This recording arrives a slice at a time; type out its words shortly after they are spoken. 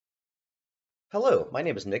Hello, my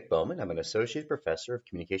name is Nick Bowman. I'm an Associate Professor of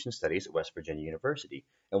Communication Studies at West Virginia University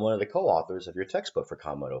and one of the co-authors of your textbook for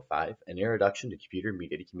COM105, An Introduction to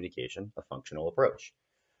Computer-Mediated Communication, a Functional Approach.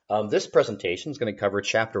 This presentation is going to cover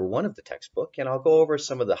Chapter 1 of the textbook, and I'll go over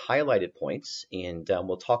some of the highlighted points, and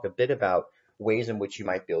we'll talk a bit about ways in which you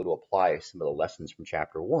might be able to apply some of the lessons from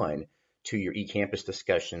Chapter 1 to your eCampus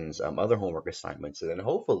discussions, other homework assignments, and then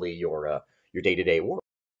hopefully your day-to-day work.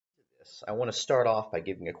 I want to start off by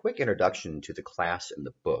giving a quick introduction to the class and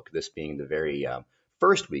the book, this being the very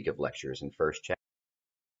first week of lectures and first chapter.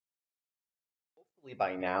 Hopefully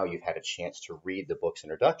by now you've had a chance to read the book's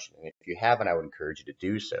introduction, and if you haven't, I would encourage you to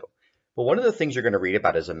do so. But one of the things you're going to read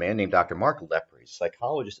about is a man named Dr. Mark Lepre, a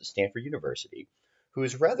psychologist at Stanford University, who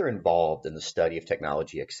is rather involved in the study of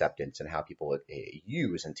technology acceptance and how people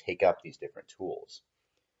use and take up these different tools.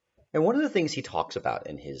 And one of the things he talks about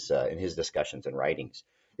in his discussions and writings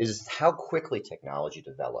is how quickly technology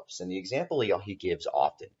develops. And the example he gives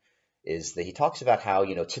often is that he talks about how,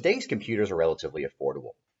 today's computers are relatively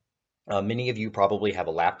affordable. Many of you probably have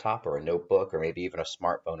a laptop or a notebook or maybe even a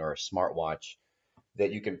smartphone or a smartwatch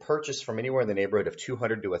that you can purchase from anywhere in the neighborhood of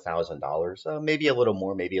 $200 to $1,000, maybe a little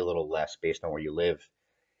more, maybe a little less based on where you live.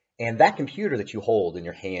 And that computer that you hold in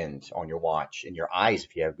your hand, on your watch, in your eyes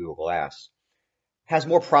if you have Google Glass, has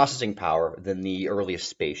more processing power than the earliest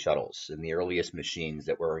space shuttles and the earliest machines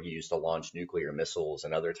that were used to launch nuclear missiles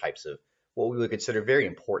and other types of what we would consider very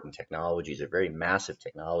important technologies or very massive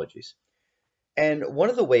technologies. And one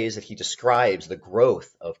of the ways that he describes the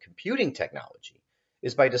growth of computing technology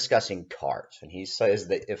is by discussing cars. And he says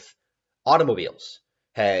that if automobiles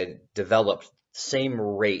had developed the same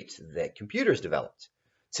rate that computers developed,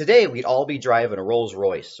 today, we'd all be driving a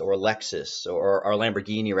Rolls-Royce or a Lexus or a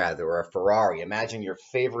Lamborghini, rather, or a Ferrari. Imagine your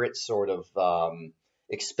favorite sort of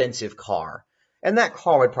expensive car. And that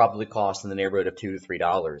car would probably cost in the neighborhood of $2 to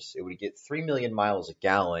 $3. It would get 3 million miles a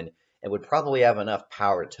gallon and would probably have enough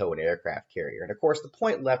power to tow an aircraft carrier. And of course, the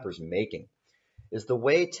point Lepper's making is the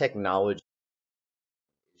way technology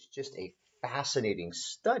is just a fascinating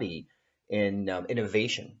study in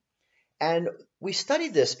innovation. And we study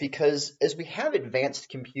this because as we have advanced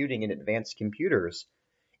computing and advanced computers,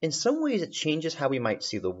 in some ways it changes how we might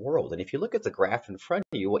see the world. And if you look at the graph in front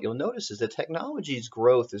of you, what you'll notice is that technology's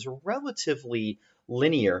growth is relatively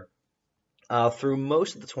linear through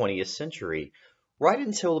most of the 20th century, right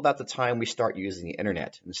until about the time we start using the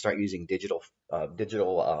internet and start using digital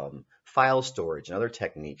file storage and other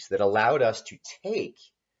techniques that allowed us to take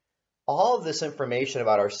all of this information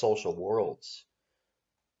about our social worlds,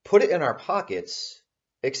 put it in our pockets,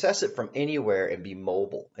 access it from anywhere, and be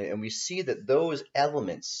mobile. And we see that those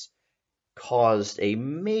elements caused a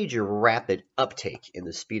major rapid uptake in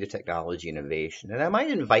the speed of technology innovation. And I might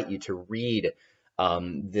invite you to read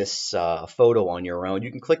this photo on your own. You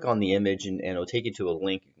can click on the image and it'll take you to a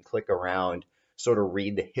link. You can click around, sort of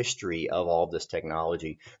read the history of all of this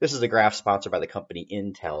technology. This is a graph sponsored by the company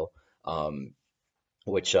Intel,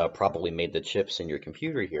 which probably made the chips in your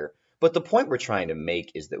computer here. But the point we're trying to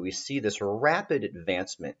make is that we see this rapid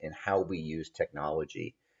advancement in how we use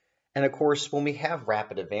technology. And of course, when we have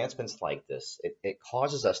rapid advancements like this, it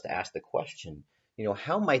causes us to ask the question,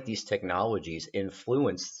 how might these technologies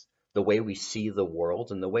influence the way we see the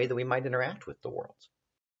world and the way that we might interact with the world?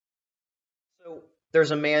 So there's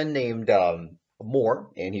a man named Moore,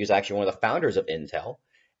 and he was actually one of the founders of Intel.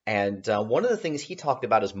 And one of the things he talked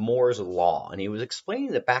about is Moore's Law. And he was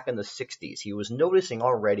explaining that back in the 60s, he was noticing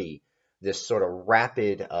already this sort of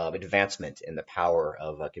rapid advancement in the power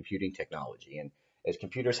of computing technology. And as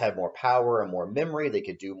computers had more power and more memory, they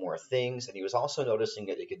could do more things. And he was also noticing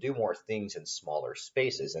that they could do more things in smaller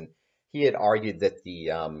spaces. And he had argued that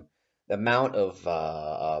the amount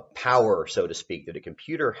of power, so to speak, that a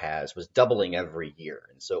computer has was doubling every year.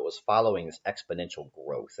 And so it was following this exponential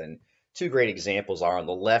growth. And two great examples are on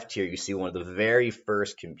the left here, you see one of the very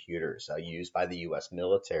first computers used by the U.S.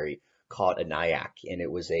 military called a ENIAC, and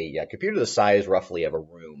it was a computer the size roughly of a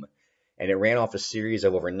room, and it ran off a series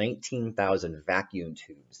of over 19,000 vacuum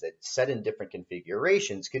tubes that, set in different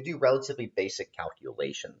configurations, could do relatively basic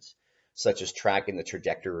calculations, such as tracking the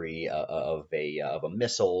trajectory of a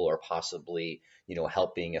missile, or possibly,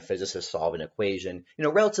 helping a physicist solve an equation,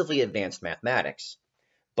 relatively advanced mathematics.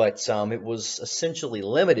 But it was essentially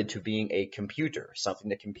limited to being a computer, something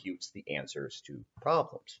that computes the answers to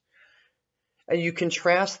problems. And you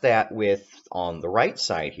contrast that with, on the right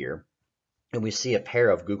side here, and we see a pair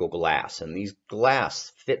of Google Glass. And these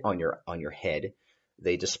glass fit on your head.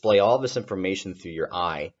 They display all this information through your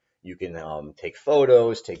eye. You can take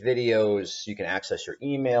photos, take videos. You can access your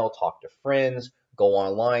email, talk to friends, go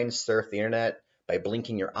online, surf the internet. By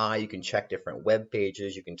blinking your eye, you can check different web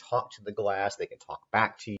pages. You can talk to the glass. They can talk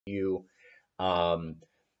back to you. Um,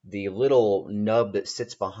 the little nub that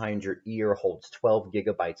sits behind your ear holds 12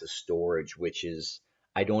 gigabytes of storage, which is,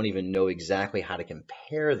 I don't even know exactly how to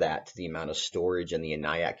compare that to the amount of storage in the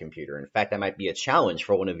ENIAC computer. In fact, that might be a challenge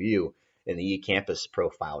for one of you in the eCampus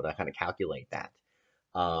profile to kind of calculate that.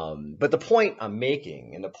 But the point I'm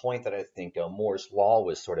making, and the point that I think Moore's law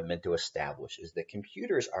was sort of meant to establish, is that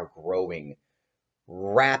computers are growing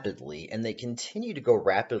rapidly, and they continue to go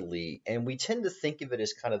rapidly, and we tend to think of it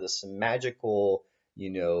as kind of this magical,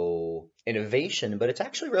 innovation, but it's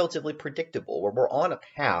actually relatively predictable, where we're on a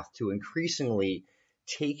path to increasingly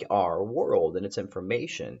take our world and its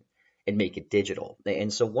information and make it digital.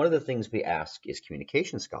 And so one of the things we ask is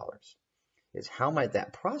communication scholars is how might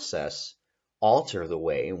that process alter the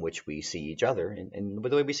way in which we see each other and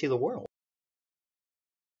the way we see the world?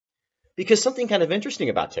 Because something kind of interesting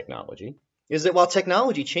about technology is that while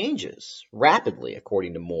technology changes rapidly,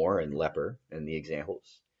 according to Moore and Lepper and the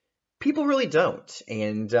examples, people really don't.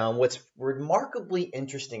 And what's remarkably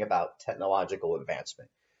interesting about technological advancement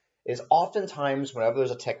is oftentimes whenever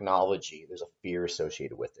there's a technology, there's a fear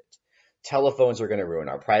associated with it. Telephones are going to ruin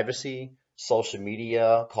our privacy. Social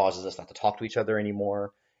media causes us not to talk to each other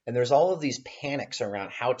anymore. And there's all of these panics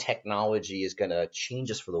around how technology is going to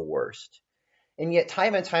change us for the worst. And yet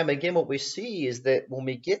time and time again, what we see is that when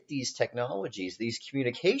we get these technologies, these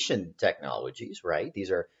communication technologies, right? These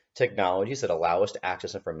are technologies that allow us to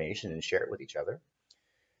access information and share it with each other.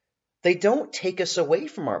 They don't take us away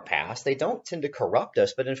from our past. They don't tend to corrupt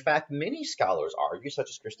us. But in fact, many scholars argue, such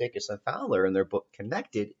as Christakis and Fowler in their book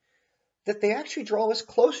Connected, that they actually draw us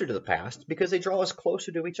closer to the past because they draw us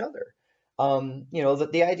closer to each other.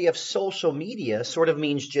 The idea of social media sort of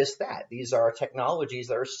means just that. These are technologies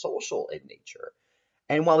that are social in nature.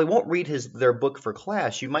 And while we won't read their book for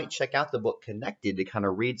class, you might check out the book Connected to kind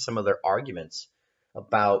of read some of their arguments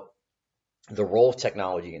about the role of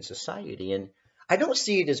technology in society. And I don't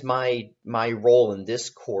see it as my role in this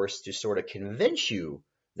course to sort of convince you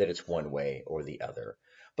that it's one way or the other.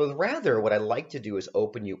 But rather, what I like to do is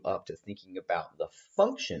open you up to thinking about the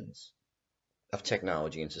functions of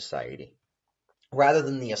technology in society, rather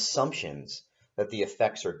than the assumptions that the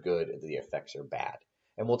effects are good and the effects are bad.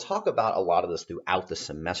 And we'll talk about a lot of this throughout the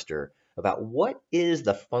semester about what is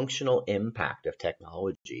the functional impact of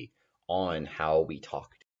technology on how we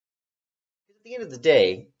talk. At the end of the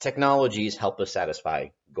day, technologies help us satisfy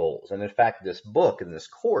goals. And in fact, this book and this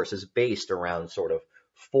course is based around sort of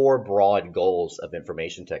 4 broad goals of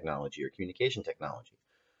information technology or communication technology.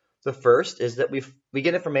 The first is that we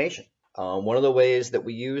get information. One of the ways that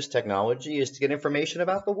we use technology is to get information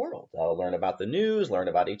about the world. Learn about the news, learn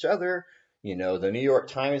about each other. The New York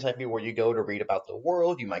Times might be where you go to read about the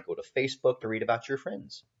world. You might go to Facebook to read about your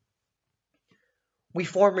friends. We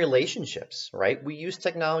form relationships, right? We use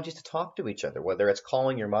technologies to talk to each other, whether it's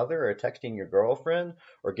calling your mother or texting your girlfriend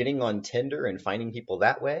or getting on Tinder and finding people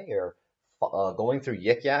that way or going through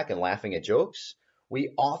Yik Yak and laughing at jokes.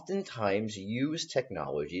 We oftentimes use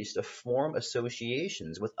technologies to form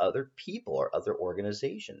associations with other people or other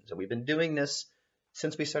organizations. And we've been doing this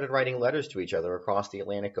since we started writing letters to each other across the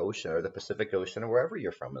Atlantic Ocean or the Pacific Ocean or wherever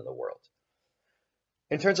you're from in the world.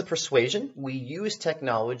 In terms of persuasion, we use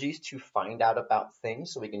technologies to find out about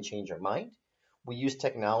things so we can change our mind. We use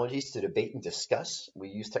technologies to debate and discuss. We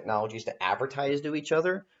use technologies to advertise to each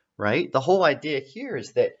other, right? The whole idea here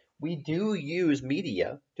is that we do use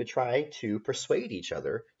media to try to persuade each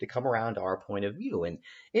other to come around to our point of view. And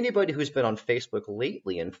anybody who's been on Facebook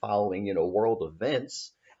lately and following, world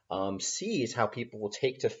events sees how people will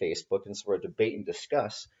take to Facebook and sort of debate and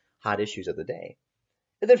discuss hot issues of the day.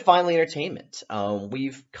 And then finally, entertainment.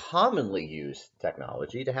 We've commonly used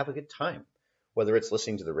technology to have a good time, whether it's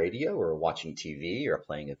listening to the radio or watching TV or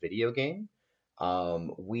playing a video game.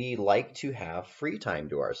 We like to have free time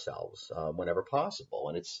to ourselves whenever possible.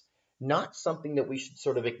 And it's not something that we should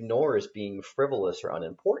sort of ignore as being frivolous or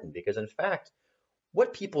unimportant, because in fact,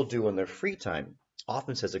 what people do in their free time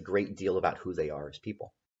often says a great deal about who they are as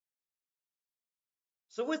people.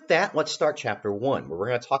 So with that, let's start chapter 1, where we're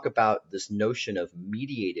going to talk about this notion of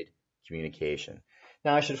mediated communication.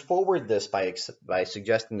 Now, I should forward this by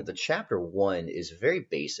suggesting that the chapter 1 is very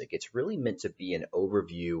basic. It's really meant to be an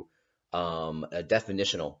overview, a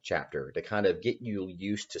definitional chapter to kind of get you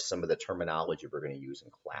used to some of the terminology we're going to use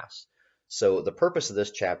in class. So the purpose of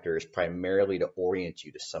this chapter is primarily to orient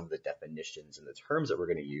you to some of the definitions and the terms that we're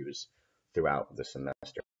going to use throughout the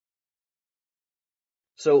semester.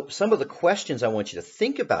 So some of the questions I want you to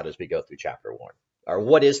think about as we go through chapter 1 are: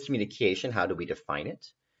 what is communication? How do we define it?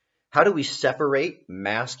 How do we separate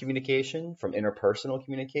mass communication from interpersonal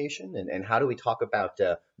communication? And how do we talk about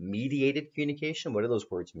mediated communication? What do those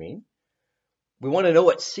words mean? We want to know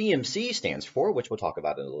what CMC stands for, which we'll talk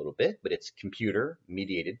about in a little bit, but it's computer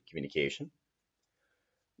mediated communication.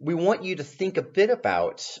 We want you to think a bit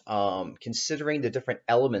about considering the different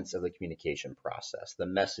elements of the communication process, the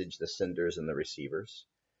message, the senders, and the receivers.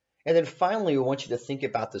 And then finally, we want you to think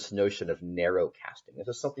about this notion of narrowcasting. This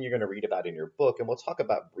is something you're going to read about in your book, and we'll talk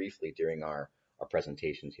about briefly during our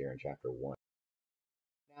presentations here in Chapter 1.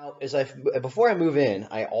 Now, before I move in,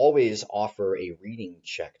 I always offer a reading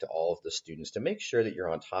check to all of the students to make sure that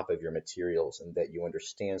you're on top of your materials and that you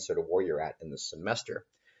understand sort of where you're at in the semester.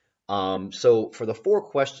 So for the 4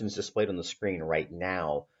 questions displayed on the screen right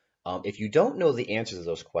now, if you don't know the answers to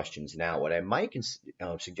those questions now, what I might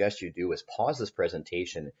suggest you do is pause this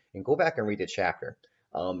presentation and go back and read the chapter.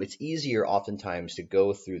 It's easier oftentimes to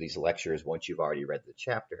go through these lectures once you've already read the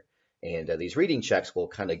chapter. And these reading checks will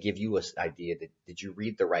kind of give you an idea that did you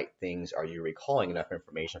read the right things? Are you recalling enough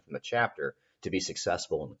information from the chapter to be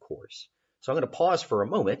successful in the course? So I'm going to pause for a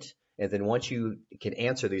moment, and then once you can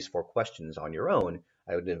answer these 4 questions on your own,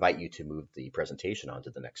 I would invite you to move the presentation on to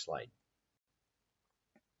the next slide.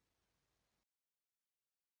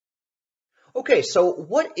 Okay, so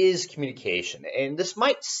what is communication? And this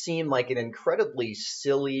might seem like an incredibly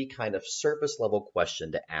silly kind of surface level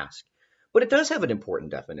question to ask, but it does have an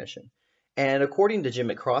important definition. And according to Jim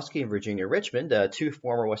McCroskey and Virginia Richmond, 2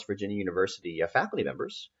 former West Virginia University faculty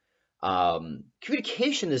members,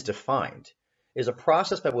 communication is defined as a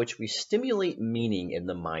process by which we stimulate meaning in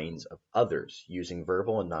the minds of others using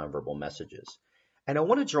verbal and nonverbal messages. And I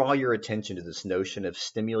want to draw your attention to this notion of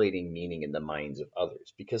stimulating meaning in the minds of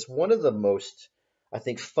others, because one of the most, I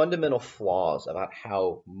think, fundamental flaws about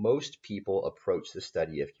how most people approach the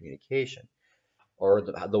study of communication, or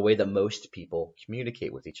the way that most people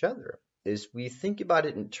communicate with each other, is we think about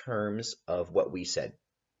it in terms of what we said.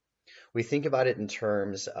 We think about it in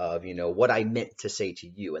terms of, what I meant to say to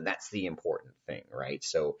you, and that's the important thing, right?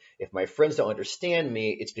 So if my friends don't understand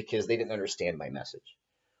me, it's because they didn't understand my message.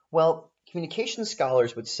 Well, communication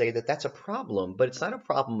scholars would say that that's a problem, but it's not a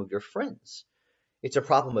problem of your friends. It's a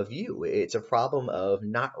problem of you. It's a problem of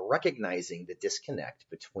not recognizing the disconnect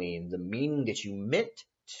between the meaning that you meant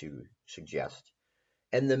to suggest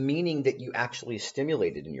and the meaning that you actually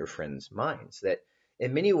stimulated in your friends' minds. That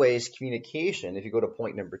in many ways, communication, if you go to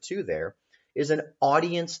point number 2 there, is an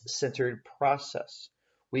audience-centered process.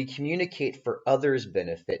 We communicate for others'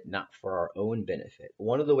 benefit, not for our own benefit.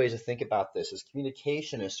 One of the ways to think about this is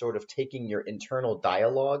communication is sort of taking your internal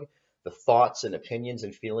dialogue, the thoughts and opinions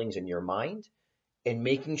and feelings in your mind, and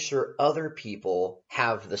making sure other people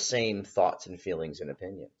have the same thoughts and feelings and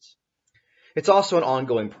opinions. It's also an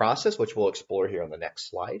ongoing process, which we'll explore here on the next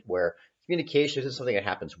slide, where communication isn't something that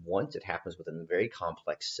happens once. It happens within very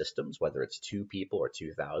complex systems, whether it's 2 people or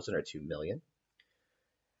 2,000 or 2 million.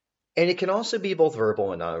 And it can also be both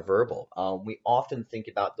verbal and nonverbal. We often think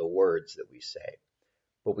about the words that we say,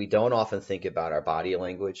 but we don't often think about our body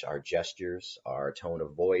language, our gestures, our tone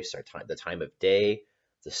of voice, the time of day,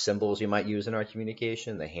 the symbols we might use in our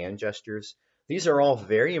communication, the hand gestures. These are all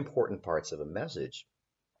very important parts of a message.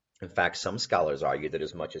 In fact, some scholars argue that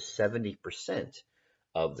as much as 70%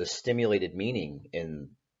 of the stimulated meaning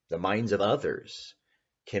in the minds of others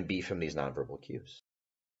can be from these nonverbal cues.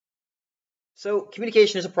 So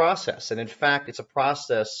communication is a process, and in fact, it's a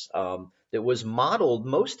process that was modeled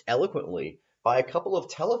most eloquently by a couple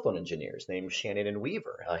of telephone engineers named Shannon and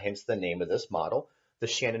Weaver, hence the name of this model, the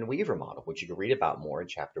Shannon-Weaver model, which you can read about more in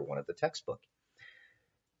Chapter 1 of the textbook.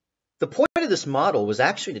 The point of this model was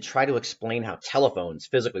actually to try to explain how telephones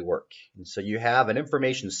physically work. And so you have an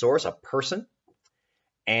information source, a person,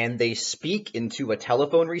 and they speak into a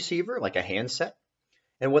telephone receiver, like a handset.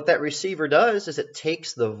 And what that receiver does is it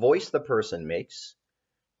takes the voice the person makes,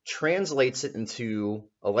 translates it into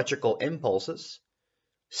electrical impulses,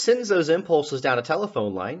 sends those impulses down a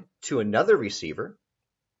telephone line to another receiver.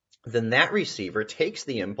 Then that receiver takes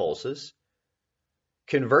the impulses,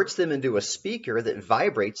 converts them into a speaker that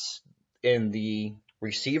vibrates in the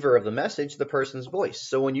receiver of the message, the person's voice.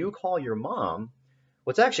 So when you call your mom,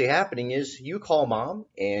 what's actually happening is you call mom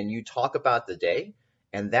and you talk about the day,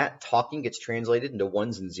 and that talking gets translated into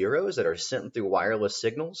ones and zeros that are sent through wireless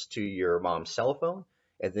signals to your mom's cell phone.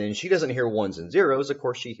 And then she doesn't hear ones and zeros. Of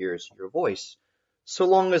course, she hears your voice. So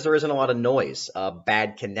long as there isn't a lot of noise,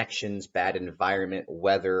 bad connections, bad environment,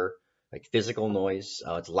 weather, like physical noise,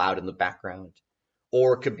 it's loud in the background.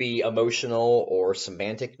 Or it could be emotional or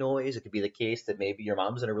semantic noise. It could be the case that maybe your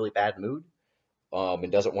mom's in a really bad mood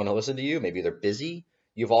and doesn't want to listen to you. Maybe they're busy.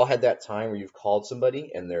 You've all had that time where you've called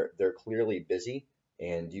somebody and they're clearly busy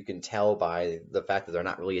And you can tell by the fact that they're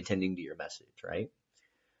not really attending to your message, right?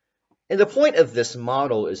 And the point of this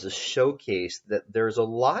model is to showcase that there's a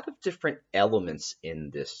lot of different elements in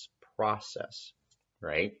this process,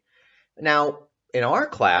 right? Now, in our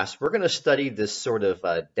class, we're going to study this sort of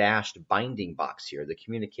dashed binding box here, the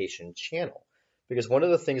communication channel, because one of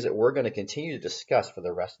the things that we're going to continue to discuss for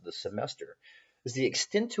the rest of the semester is the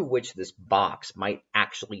extent to which this box might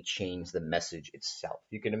actually change the message itself.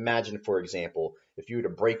 You can imagine, for example, if you were to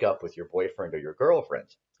break up with your boyfriend or your girlfriend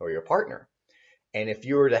or your partner, and if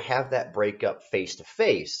you were to have that breakup face to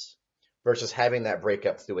face versus having that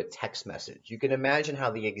breakup through a text message, you can imagine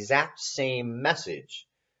how the exact same message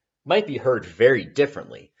might be heard very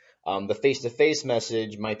differently. The face-to-face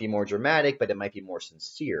message might be more dramatic, but it might be more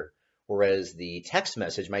sincere, whereas the text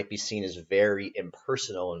message might be seen as very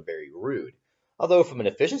impersonal and very rude. Although from an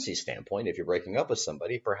efficiency standpoint, if you're breaking up with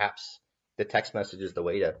somebody, perhaps the text message is the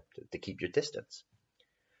way to keep your distance.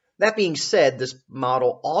 That being said, this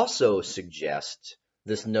model also suggests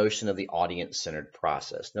this notion of the audience-centered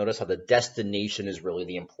process. Notice how the destination is really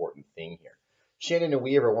the important thing here. Shannon and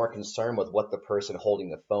Weaver weren't concerned with what the person holding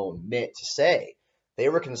the phone meant to say. They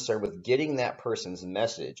were concerned with getting that person's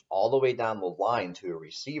message all the way down the line to a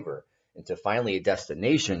receiver and to finally a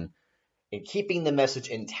destination and keeping the message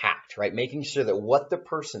intact, right? Making sure that what the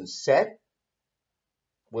person said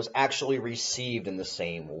was actually received in the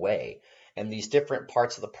same way. And these different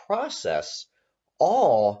parts of the process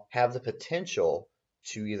all have the potential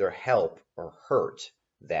to either help or hurt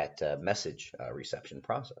that message reception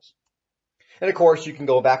process. And of course, you can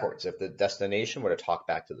go backwards. If the destination were to talk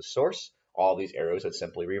back to the source, all these arrows would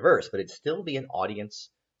simply reverse, but it'd still be an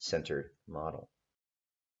audience-centered model.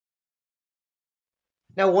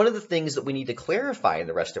 Now, one of the things that we need to clarify in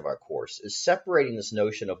the rest of our course is separating this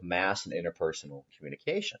notion of mass and interpersonal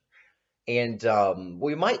communication. And what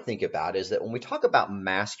we might think about is that when we talk about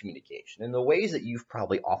mass communication, and the ways that you've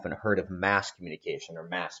probably often heard of mass communication or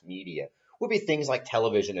mass media would be things like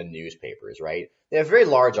television and newspapers, right? They have very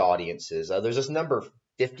large audiences. There's this number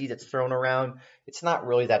 50 that's thrown around. It's not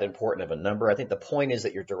really that important of a number. I think the point is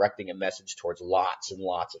that you're directing a message towards lots and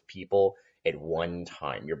lots of people at one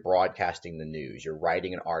time. You're broadcasting the news. You're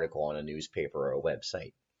writing an article on a newspaper or a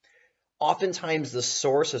website. Oftentimes, the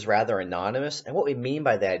source is rather anonymous. And what we mean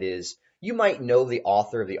by that is you might know the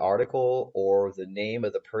author of the article or the name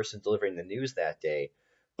of the person delivering the news that day,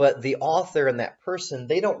 but the author and that person,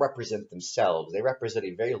 they don't represent themselves. They represent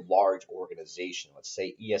a very large organization, let's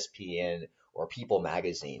say ESPN or People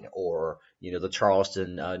Magazine or the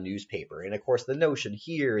Charleston newspaper. And of course, the notion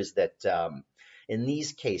here is that in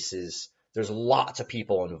these cases, there's lots of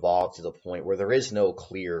people involved to the point where there is no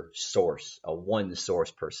clear source, a one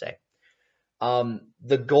source per se.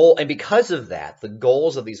 The goal, and because of that, the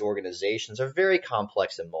goals of these organizations are very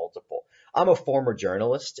complex and multiple. I'm a former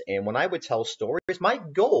journalist, and when I would tell stories, my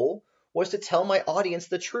goal was to tell my audience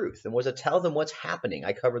the truth and was to tell them what's happening.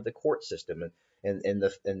 I covered the court system in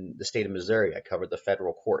the state of Missouri. I covered the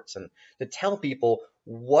federal courts, and to tell people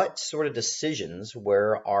what sort of decisions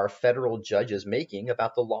were our federal judges making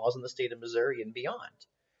about the laws in the state of Missouri and beyond.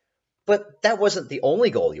 But that wasn't the only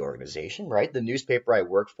goal of the organization, right? The newspaper I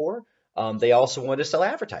worked for, they also wanted to sell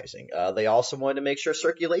advertising. They also wanted to make sure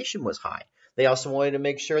circulation was high. They also wanted to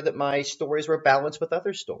make sure that my stories were balanced with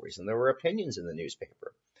other stories and there were opinions in the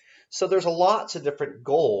newspaper. So there's lots of different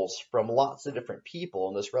goals from lots of different people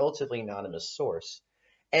in this relatively anonymous source.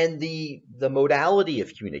 And the modality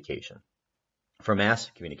of communication for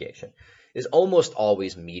mass communication is almost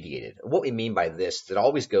always mediated. What we mean by this is it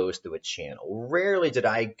always goes through a channel. Rarely did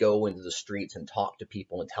I go into the streets and talk to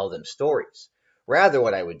people and tell them stories. Rather,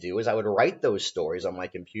 what I would do is I would write those stories on my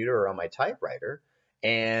computer or on my typewriter,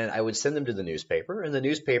 and I would send them to the newspaper, and the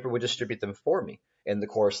newspaper would distribute them for me. And of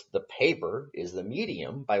course, the paper is the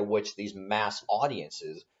medium by which these mass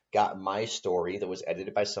audiences got my story that was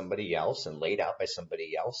edited by somebody else and laid out by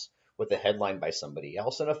somebody else with a headline by somebody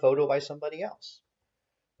else and a photo by somebody else,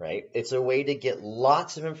 right? It's a way to get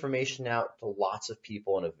lots of information out to lots of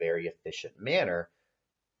people in a very efficient manner,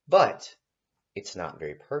 but it's not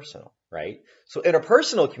very personal, right? So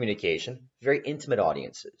interpersonal communication, very intimate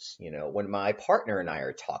audiences. When my partner and I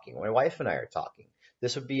are talking, when my wife and I are talking,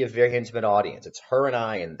 this would be a very intimate audience. It's her and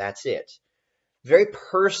I, and that's it. Very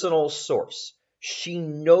personal source. She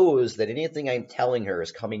knows that anything I'm telling her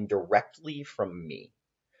is coming directly from me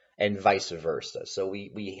and vice versa. So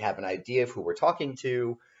we have an idea of who we're talking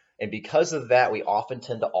to. And because of that, we often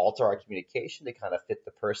tend to alter our communication to kind of fit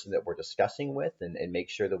the person that we're discussing with and make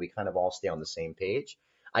sure that we kind of all stay on the same page.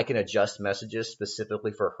 I can adjust messages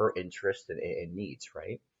specifically for her interests and needs,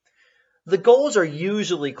 right? The goals are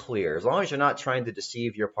usually clear, as long as you're not trying to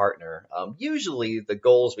deceive your partner. Usually, the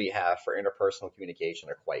goals we have for interpersonal communication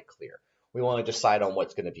are quite clear. We want to decide on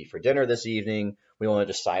what's going to be for dinner this evening. We want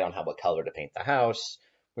to decide on what color to paint the house.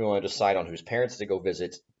 We want to decide on whose parents to go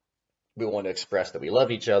visit. We want to express that we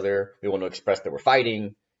love each other. We want to express that we're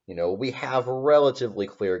fighting. We have relatively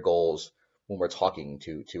clear goals when we're talking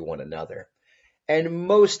to one another. And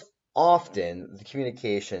most often, the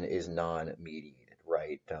communication is non-mediated,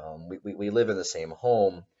 right? We live in the same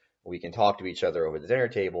home. We can talk to each other over the dinner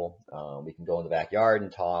table. We can go in the backyard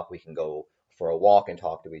and talk. We can go for a walk and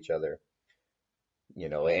talk to each other.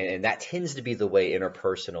 And that tends to be the way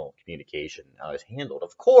interpersonal communication is handled.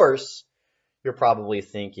 Of course, you're probably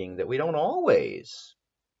thinking that we don't always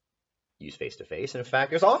use face-to-face. In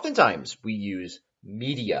fact, there's oftentimes we use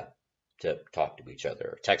media to talk to each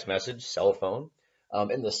other. Text message, cell phone.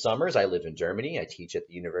 In the summers, I live in Germany. I teach at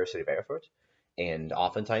the University of Erfurt. And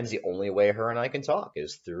oftentimes the only way her and I can talk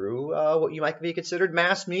is through what you might be considered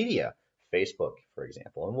mass media, Facebook, for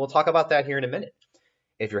example. And we'll talk about that here in a minute.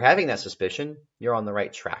 If you're having that suspicion, you're on the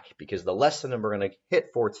right track, because the lesson that we're going to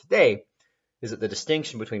hit for today is that the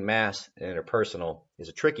distinction between mass and interpersonal is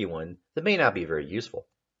a tricky one that may not be very useful.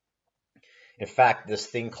 In fact, this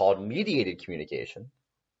thing called mediated communication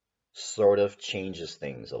sort of changes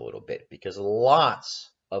things a little bit, because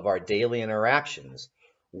lots of our daily interactions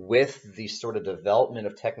with the sort of development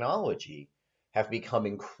of technology have become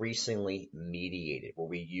increasingly mediated, where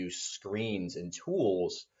we use screens and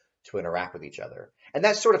tools to interact with each other. And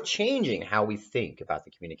that's sort of changing how we think about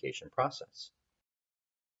the communication process.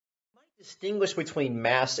 We might distinguish between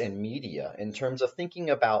mass and media in terms of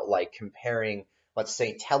thinking about comparing, let's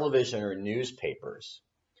say, television or newspapers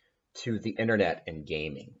to the internet and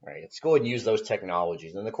gaming, right? Let's go ahead and use those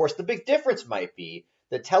technologies. And of course, the big difference might be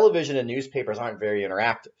that television and newspapers aren't very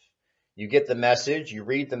interactive. You get the message, you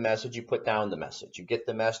read the message, you put down the message. You get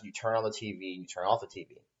the message, you turn on the TV, you turn off the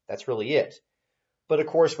TV. That's really it. But of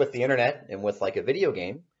course, with the internet and with a video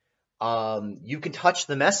game, you can touch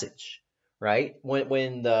the message, right?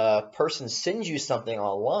 When the person sends you something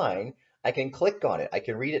online, I can click on it. I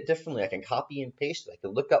can read it differently. I can copy and paste it. I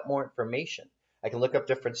can look up more information. I can look up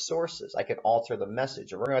different sources. I can alter the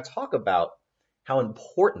message. And we're going to talk about how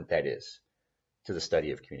important that is to the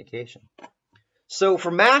study of communication. So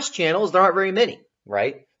for mass channels, there aren't very many,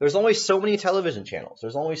 right? There's only so many television channels.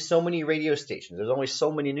 There's only so many radio stations. There's only so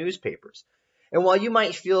many newspapers. And while you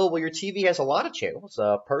might feel, well, your TV has a lot of channels,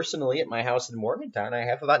 personally at my house in Morgantown, I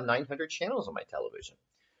have about 900 channels on my television.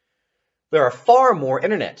 There are far more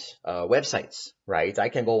internet websites, right? I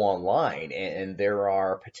can go online and there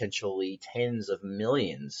are potentially tens of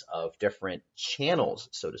millions of different channels,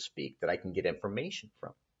 so to speak, that I can get information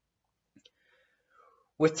from.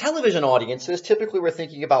 With television audiences, typically we're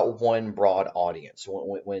thinking about one broad audience.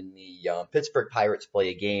 When the Pittsburgh Pirates play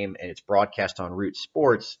a game and it's broadcast on Root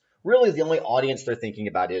Sports, really the only audience they're thinking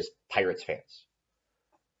about is Pirates fans.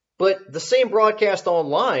 But the same broadcast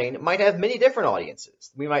online might have many different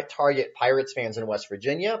audiences. We might target Pirates fans in West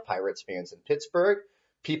Virginia, Pirates fans in Pittsburgh,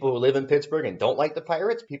 people who live in Pittsburgh and don't like the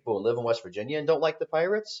Pirates, people who live in West Virginia and don't like the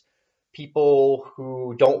Pirates, people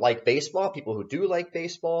who don't like baseball, people who do like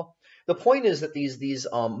baseball. The point is that these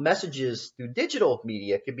messages through digital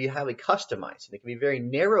media can be highly customized, and they can be very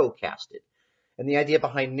narrowcasted. And the idea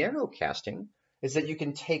behind narrowcasting is that you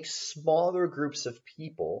can take smaller groups of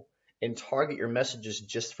people and target your messages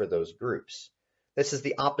just for those groups. This is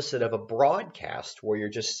the opposite of a broadcast, where you're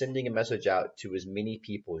just sending a message out to as many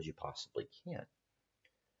people as you possibly can.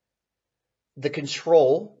 The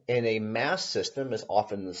control in a mass system is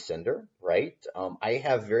often the sender, right? I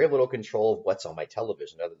have very little control of what's on my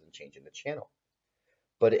television other than changing the channel.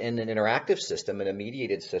 But in an interactive system, in a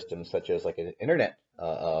mediated system, such as an internet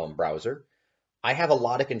browser, I have a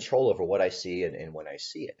lot of control over what I see and when I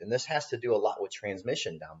see it. And this has to do a lot with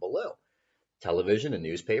transmission down below. Television and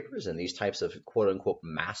newspapers and these types of quote-unquote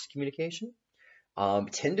mass communication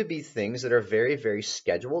tend to be things that are very, very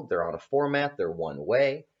scheduled. They're on a format. They're one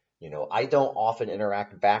way. I don't often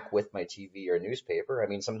interact back with my TV or newspaper. I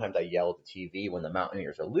mean, sometimes I yell at the TV when the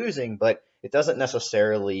Mountaineers are losing, but it doesn't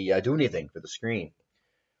necessarily do anything for the screen.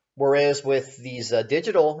 Whereas with these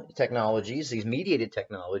digital technologies, these mediated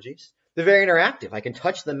technologies, they're very interactive. I can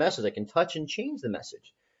touch the message. I can touch and change the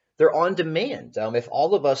message. They're on demand. If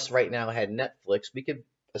all of us right now had Netflix, we could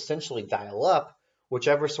essentially dial up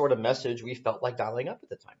whichever sort of message we felt like dialing up at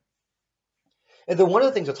the time. And then one of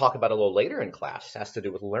the things we'll talk about a little later in class has to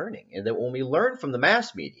do with learning. And that when we learn from the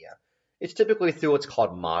mass media, it's typically through what's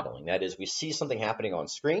called modeling. That is, we see something happening on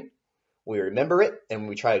screen, we remember it, and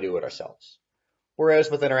we try to do it ourselves. Whereas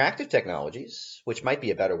with interactive technologies, which might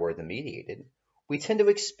be a better word than mediated, we tend to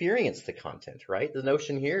experience the content, right? The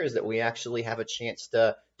notion here is that we actually have a chance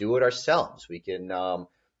to do it ourselves. We can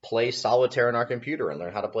play solitaire on our computer and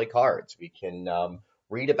learn how to play cards. We can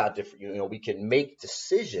read about different, we can make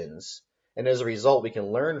decisions, and as a result, we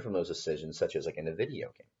can learn from those decisions, such as like in a video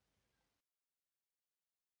game.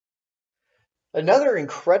 Another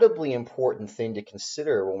incredibly important thing to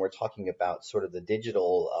consider when we're talking about sort of the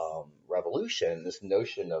digital revolution, this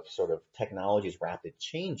notion of sort of technology's rapid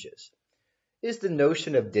changes, is the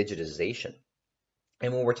notion of digitization.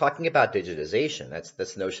 And when we're talking about digitization, that's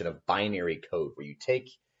this notion of binary code, where you take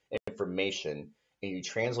information and you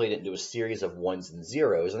translate it into a series of ones and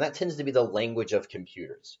zeros, and that tends to be the language of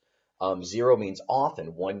computers. Zero means off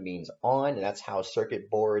and one means on, and that's how circuit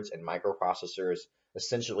boards and microprocessors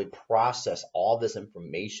essentially process all this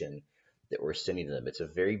information that we're sending to them. It's a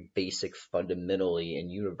very basic, fundamentally, and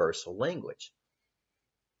universal language.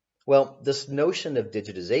 Well, this notion of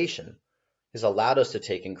digitization has allowed us to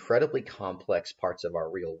take incredibly complex parts of our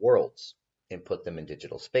real worlds and put them in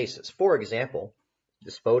digital spaces. For example,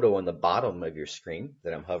 this photo on the bottom of your screen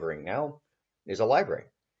that I'm hovering now is a library.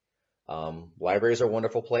 Libraries are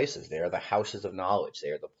wonderful places. They are the houses of knowledge. They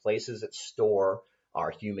are the places that store our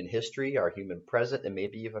human history, our human present, and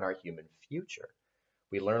maybe even our human future.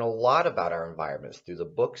 We learn a lot about our environments through the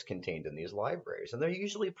books contained in these libraries, and they're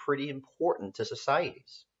usually pretty important to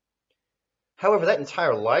societies. However, that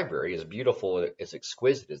entire library, as beautiful, as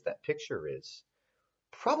exquisite as that picture is,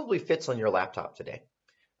 probably fits on your laptop today.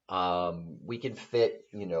 We can fit,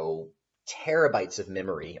 terabytes of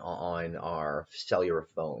memory on our cellular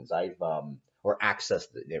phones. Or access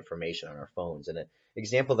the information on our phones. And an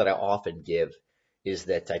example that I often give is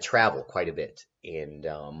that I travel quite a bit. And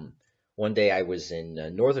one day I was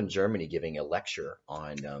in northern Germany giving a lecture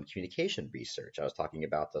on communication research. I was talking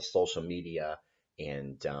about the social media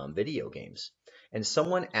and video games. And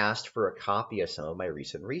someone asked for a copy of some of my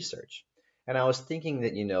recent research. And I was thinking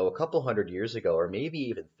that, a couple hundred years ago, or maybe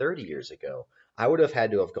even 30 years ago, I would have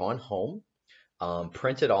had to have gone home,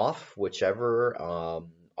 printed off whichever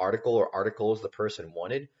article or articles the person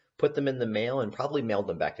wanted, put them in the mail, and probably mailed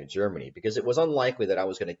them back to Germany, because it was unlikely that I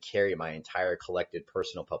was going to carry my entire collected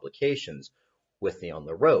personal publications with me on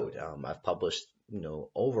the road. I've published,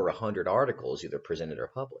 over 100 articles, either presented or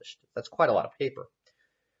published. That's quite a lot of paper.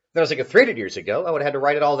 If I was like 300 years ago, I would have had to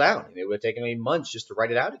write it all down, and it would have taken me months just to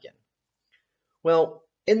write it out again. Well,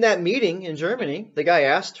 in that meeting in Germany, the guy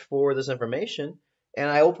asked for this information, and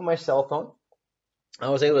I opened my cell phone. I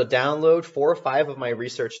was able to download 4 or 5 of my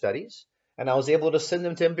research studies, and I was able to send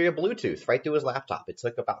them to him via Bluetooth right to his laptop. It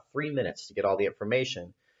took about 3 minutes to get all the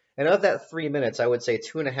information. And of that 3 minutes, I would say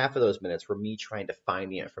 2.5 of those minutes were me trying to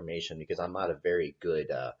find the information, because I'm not very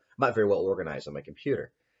well organized on my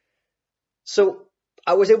computer. So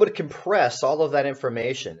I was able to compress all of that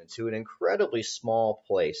information into an incredibly small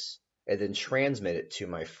place and then transmit it to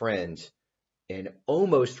my friend in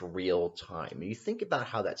almost real time. And you think about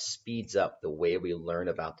how that speeds up the way we learn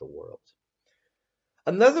about the world.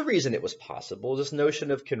 Another reason it was possible is this notion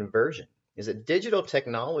of conversion, is that digital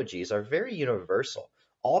technologies are very universal.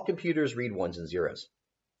 All computers read ones and zeros.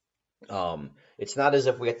 It's not as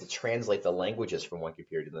if we have to translate the languages from one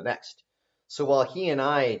computer to the next. So while he and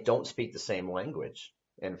I don't speak the same language,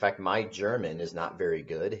 in fact, my German is not very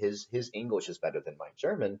good. His English is better than my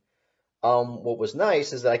German. What was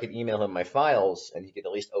nice is that I could email him my files, and he could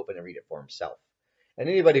at least open and read it for himself. And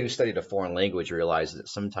anybody who studied a foreign language realizes that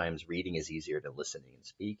sometimes reading is easier than listening and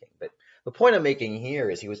speaking. But the point I'm making here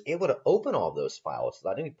is he was able to open all those files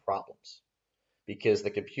without any problems, because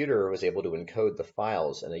the computer was able to encode the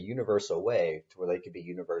files in a universal way to where they could be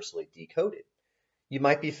universally decoded. You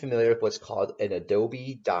might be familiar with what's called an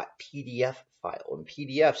Adobe.pdf file, and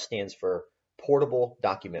PDF stands for Portable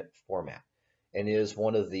Document Format, and is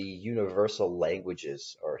one of the universal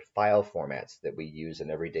languages or file formats that we use in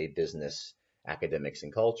everyday business, academics,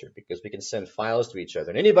 and culture, because we can send files to each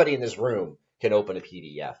other, and anybody in this room can open a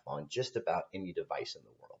PDF on just about any device in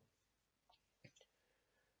the world.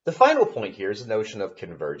 The final point here is the notion of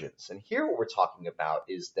convergence, and here what we're talking about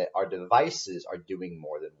is that our devices are doing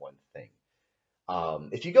more than one thing.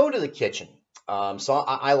 If you go into the kitchen, so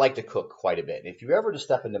I like to cook quite a bit. If you ever to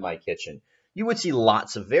step into my kitchen, you would see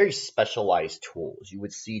lots of very specialized tools. You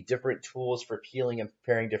would see different tools for peeling and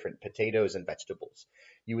preparing different potatoes and vegetables.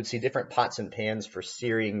 You would see different pots and pans for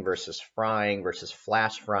searing versus frying versus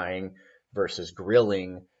flash frying versus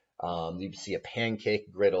grilling. You'd see a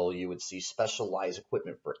pancake griddle. You would see specialized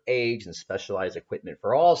equipment for eggs and specialized equipment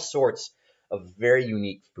for all sorts of very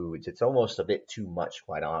unique foods. It's almost a bit too much,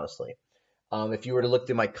 quite honestly. If you were to look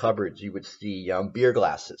through my cupboards, you would see beer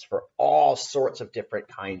glasses for all sorts of different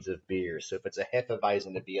kinds of beers. So if it's a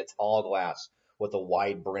Hefeweizen, it'd be a tall glass, with a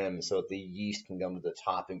wide brim so that the yeast can come to the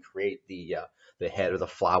top and create the head or the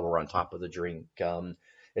flower on top of the drink.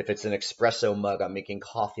 If it's an espresso mug, I'm making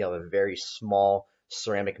coffee out of a very small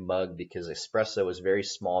ceramic mug because espresso is very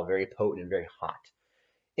small, very potent, and very hot.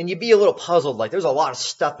 And you'd be a little puzzled, like there's a lot of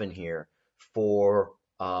stuff in here for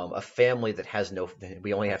a family that has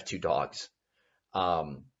we only have 2 dogs.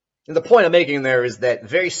 And the point I'm making there is that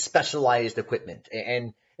very specialized equipment.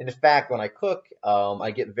 And in fact, when I cook,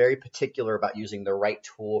 I get very particular about using the right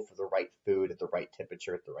tool for the right food at the right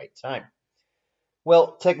temperature at the right time.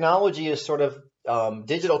 Well, technology is sort of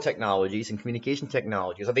digital technologies and communication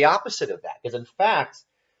technologies are the opposite of that. Because in fact,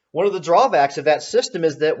 one of the drawbacks of that system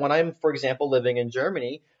is that when I'm, for example, living in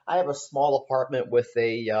Germany, I have a small apartment with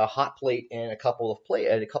a hot plate and a couple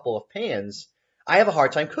of pans. I have a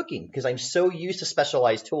hard time cooking because I'm so used to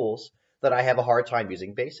specialized tools that I have a hard time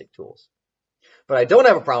using basic tools. But I don't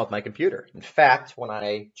have a problem with my computer. In fact, when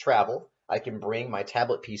I travel, I can bring my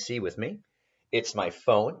tablet PC with me. It's my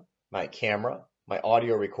phone, my camera, my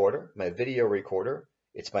audio recorder, my video recorder.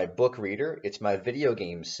 It's my book reader. It's my video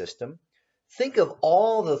game system. Think of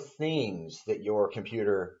all the things that your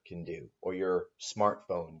computer can do or your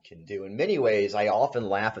smartphone can do. In many ways, I often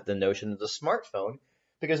laugh at the notion of the smartphone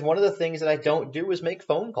because one of the things that I don't do is make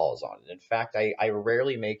phone calls on it. In fact, I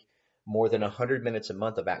rarely make more than 100 minutes a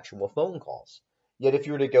month of actual phone calls. Yet if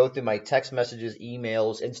you were to go through my text messages,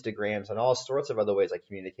 emails, Instagrams, and all sorts of other ways I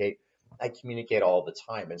communicate all the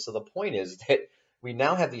time. And so the point is that we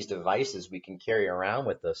now have these devices we can carry around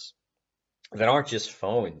with us that aren't just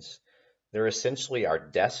phones. They're essentially our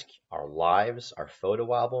desk, our lives, our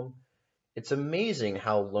photo album. It's amazing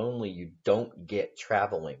how lonely you don't get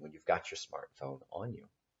traveling when you've got your smartphone on you.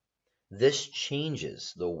 This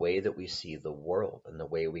changes the way that we see the world and the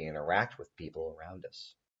way we interact with people around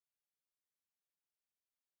us.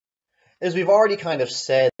 As we've already kind of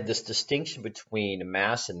said, this distinction between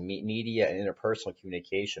mass and media and interpersonal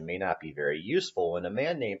communication may not be very useful. And a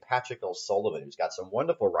man named Patrick L. Sullivan, who's got some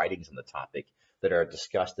wonderful writings on the topic that are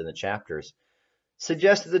discussed in the chapters,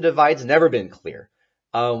 suggests that the divide's never been clear.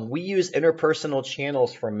 We use interpersonal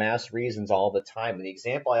channels for mass reasons all the time. And the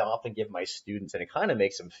example I often give my students, and it kind of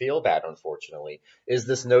makes them feel bad, unfortunately, is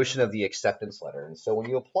this notion of the acceptance letter. And so when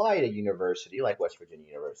you apply at a university like West Virginia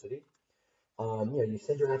University, you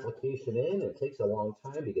send your application in, and it takes a long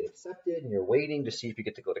time to get accepted, and you're waiting to see if you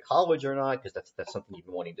get to go to college or not, because that's something you've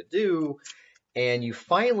been wanting to do. And you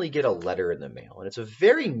finally get a letter in the mail, and it's a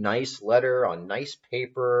very nice letter on nice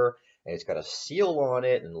paper, and it's got a seal on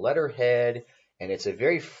it and letterhead, and it's a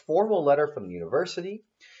very formal letter from the university.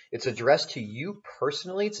 It's addressed to you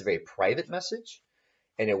personally. It's a very private message,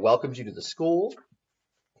 and it welcomes you to the school.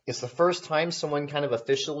 It's the first time someone kind of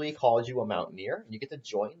officially calls you a mountaineer, and you get to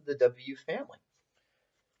join the WU family.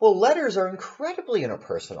 Well, letters are incredibly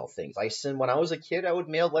interpersonal things. When I was a kid, I would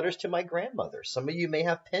mail letters to my grandmother. Some of you may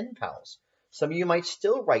have pen pals. Some of you might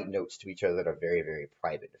still write notes to each other that are very, very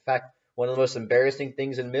private. In fact, one of the most embarrassing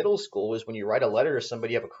things in middle school is when you write a letter to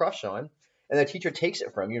somebody you have a crush on, and the teacher takes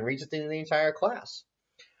it from you and reads it to the entire class.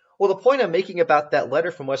 Well, the point I'm making about that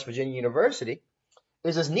letter from West Virginia University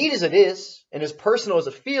is as neat as it is and as personal as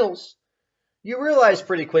it feels, you realize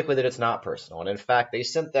pretty quickly that it's not personal. And in fact, they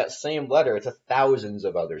sent that same letter to thousands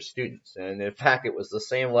of other students. And in fact, it was the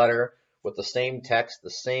same letter with the same text, the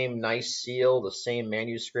same nice seal, the same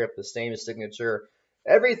manuscript, the same signature.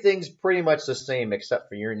 Everything's pretty much the same except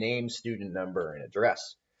for your name, student number, and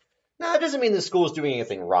address. Now, it doesn't mean the school's doing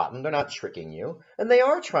anything rotten. They're not tricking you. And they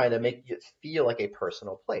are trying to make it feel like a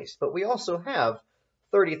personal place. But we also have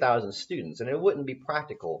 30,000 students, and it wouldn't be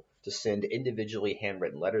practical to send individually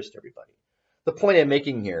handwritten letters to everybody. The point I'm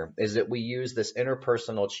making here is that we use this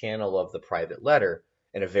interpersonal channel of the private letter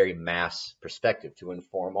in a very mass perspective to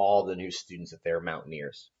inform all the new students that they're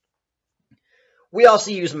mountaineers. We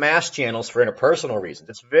also use mass channels for interpersonal reasons.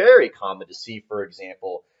 It's very common to see, for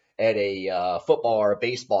example, at a football or a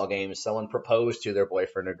baseball game, someone propose to their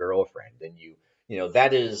boyfriend or girlfriend, and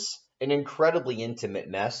that is an incredibly intimate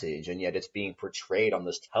message, and yet it's being portrayed on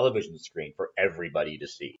this television screen for everybody to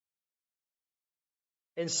see.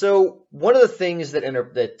 And so one of the things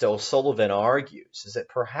that O'Sullivan argues is that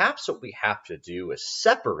perhaps what we have to do is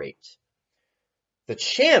separate the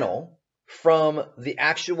channel from the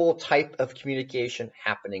actual type of communication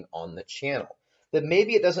happening on the channel. That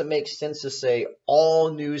maybe it doesn't make sense to say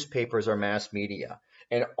all newspapers are mass media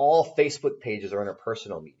and all Facebook pages are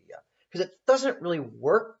interpersonal media, because it doesn't really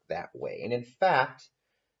work that way. And in fact,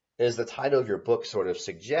 as the title of your book sort of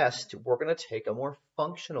suggests, we're going to take a more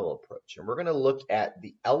functional approach, and we're going to look at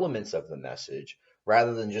the elements of the message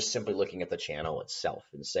rather than just simply looking at the channel itself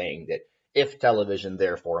and saying that if television,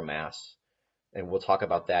 therefore mass. And we'll talk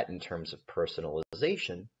about that in terms of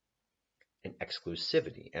personalization and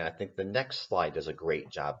exclusivity. And I think the next slide does a great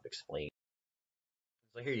job of explaining.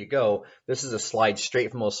 So here you go. This is a slide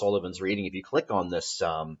straight from O'Sullivan's reading. If you click on this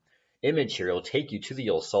image here, it'll take you to the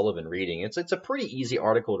O'Sullivan reading. It's a pretty easy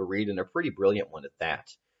article to read and a pretty brilliant one at that.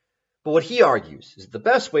 But what he argues is the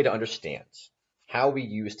best way to understand how we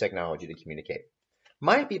use technology to communicate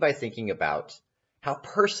might be by thinking about how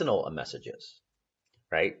personal a message is,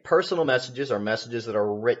 right? Personal messages are messages that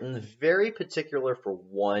are written very particular for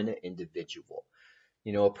one individual.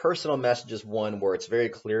 You know, a personal message is one where it's very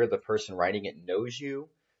clear the person writing it knows you.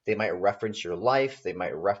 They might reference your life. They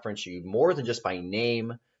might reference you more than just by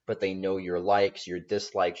name, but they know your likes, your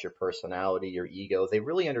dislikes, your personality, your ego. They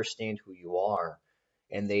really understand who you are.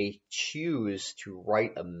 And they choose to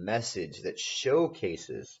write a message that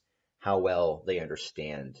showcases how well they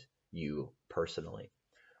understand you personally.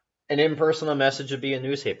 An impersonal message would be a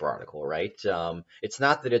newspaper article, right? It's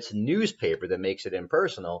not that it's newspaper that makes it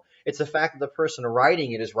impersonal. It's the fact that the person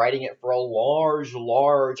writing it is writing it for a large,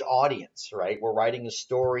 large audience, right? We're writing a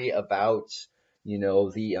story about, you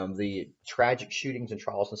know, the tragic shootings in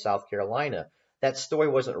Charleston, South Carolina. That story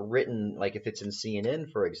wasn't written like if it's in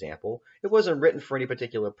CNN, for example. It wasn't written for any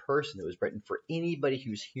particular person. It was written for anybody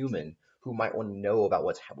who's human who might want to know about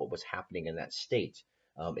what was happening in that state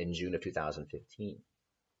in June of 2015.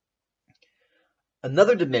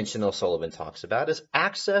 Another dimension O'Sullivan talks about is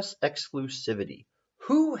access exclusivity.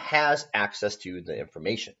 Who has access to the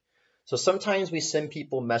information? So sometimes we send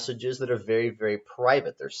people messages that are very, very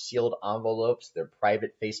private. They're sealed envelopes, they're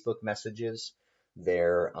private Facebook messages,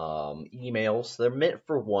 they're emails. They're meant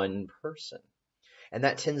for one person. And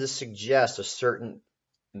that tends to suggest a certain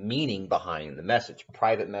meaning behind the message.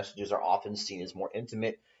 Private messages are often seen as more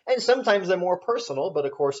intimate, and sometimes they're more personal, but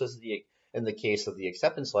of course, in the case of the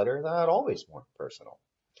acceptance letter, not always more personal.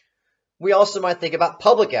 We also might think about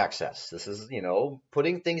public access. This is, you know,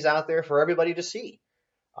 putting things out there for everybody to see.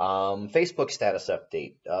 Facebook status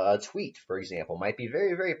update, a tweet, for example, might be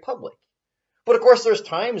very, very public. But of course, there's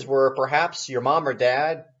times where perhaps your mom or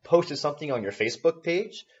dad posted something on your Facebook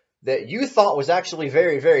page that you thought was actually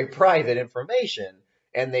very, very private information,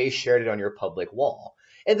 and they shared it on your public wall.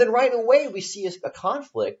 And then right away, we see a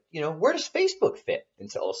conflict. You know, where does Facebook fit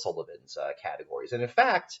into O'Sullivan's categories? And in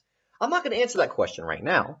fact, I'm not going to answer that question right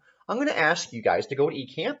now. I'm going to ask you guys to go to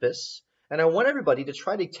eCampus, and I want everybody to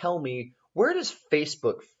try to tell me, where does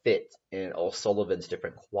Facebook fit in O'Sullivan's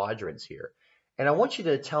different quadrants here? And I want you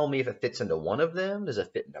to tell me if it fits into one of them. Does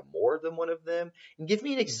it fit into more than one of them? And give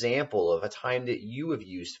me an example of a time that you have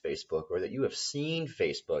used Facebook or that you have seen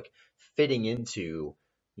Facebook fitting into,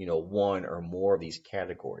 you know, one or more of these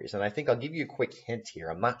categories. And I think I'll give you a quick hint here.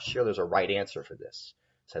 I'm not sure there's a right answer for this,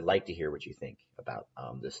 so I'd like to hear what you think about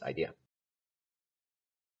this idea.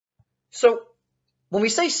 So when we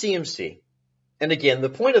say CMC, and again, the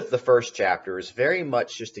point of the first chapter is very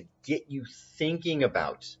much just to get you thinking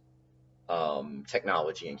about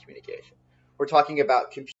technology and communication. We're talking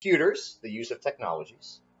about computers, the use of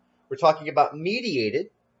technologies. We're talking about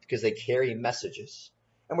mediated, because they carry messages.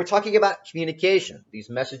 And we're talking about communication. These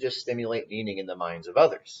messages stimulate meaning in the minds of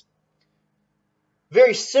others.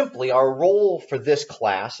 Very simply, our role for this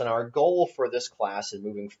class and our goal for this class and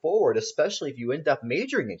moving forward, especially if you end up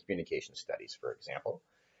majoring in communication studies, for example,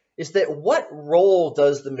 is that what role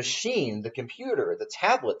does the machine, the computer, the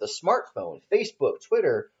tablet, the smartphone, Facebook,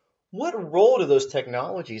 Twitter, what role do those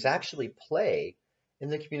technologies actually play in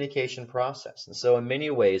the communication process? And so in many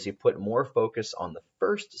ways, you put more focus on the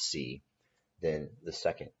first C than the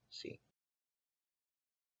second C.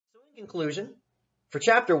 So in conclusion, for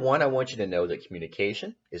chapter 1, I want you to know that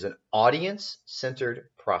communication is an audience-centered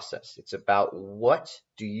process. It's about what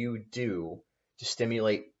do you do to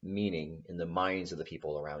stimulate meaning in the minds of the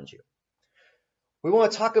people around you. We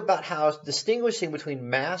want to talk about how distinguishing between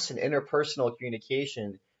mass and interpersonal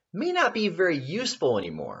communication may not be very useful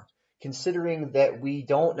anymore, considering that we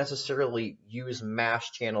don't necessarily use mass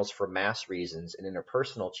channels for mass reasons and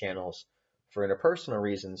interpersonal channels for interpersonal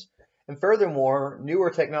reasons. And furthermore, newer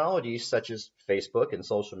technologies such as Facebook and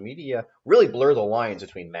social media really blur the lines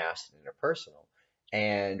between mass and interpersonal.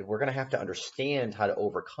 And we're going to have to understand how to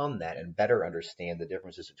overcome that and better understand the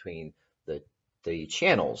differences between the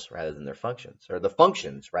channels rather than their functions, or the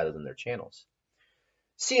functions rather than their channels.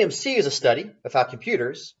 CMC is a study of how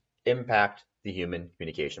computers impact the human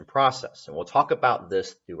communication process. And we'll talk about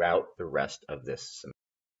this throughout the rest of this semester.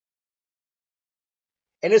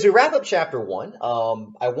 And as we wrap up chapter 1,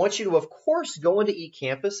 I want you to, of course, go into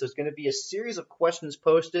eCampus. There's going to be a series of questions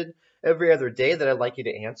posted every other day that I'd like you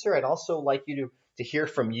to answer. I'd also like you to hear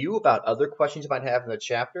from you about other questions you might have in the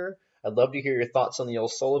chapter. I'd love to hear your thoughts on the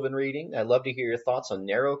O'Sullivan reading. I'd love to hear your thoughts on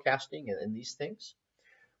narrowcasting and these things.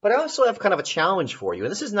 But I also have kind of a challenge for you,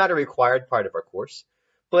 and this is not a required part of our course.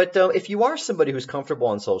 But if you are somebody who's comfortable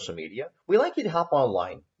on social media, we like you to hop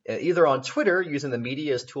online, either on Twitter using the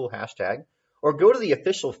Media as Tool hashtag, or go to the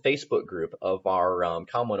official Facebook group of our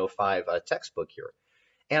COM105 textbook here.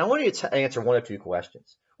 And I want you to answer one or two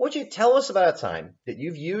questions. I want you to tell us about a time that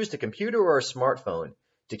you've used a computer or a smartphone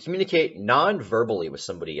to communicate non-verbally with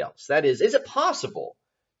somebody else. That is it possible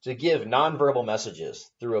to give non-verbal messages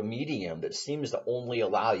through a medium that seems to only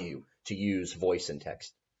allow you to use voice and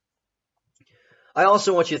text? I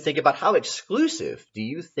also want you to think about how exclusive do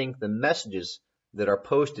you think the messages that are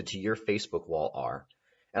posted to your Facebook wall are?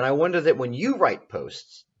 And I wonder that when you write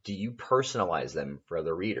posts, do you personalize them for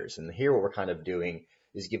other readers? And here what we're kind of doing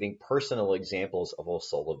is giving personal examples of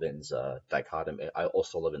O'Sullivan's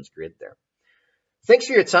O'Sullivan's grid there. Thanks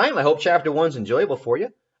for your time. I hope Chapter 1 is enjoyable for you.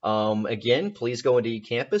 Again, please go into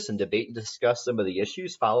eCampus and debate and discuss some of the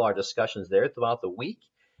issues. Follow our discussions there throughout the week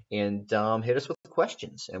and hit us with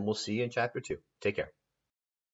questions. And we'll see you in Chapter 2. Take care.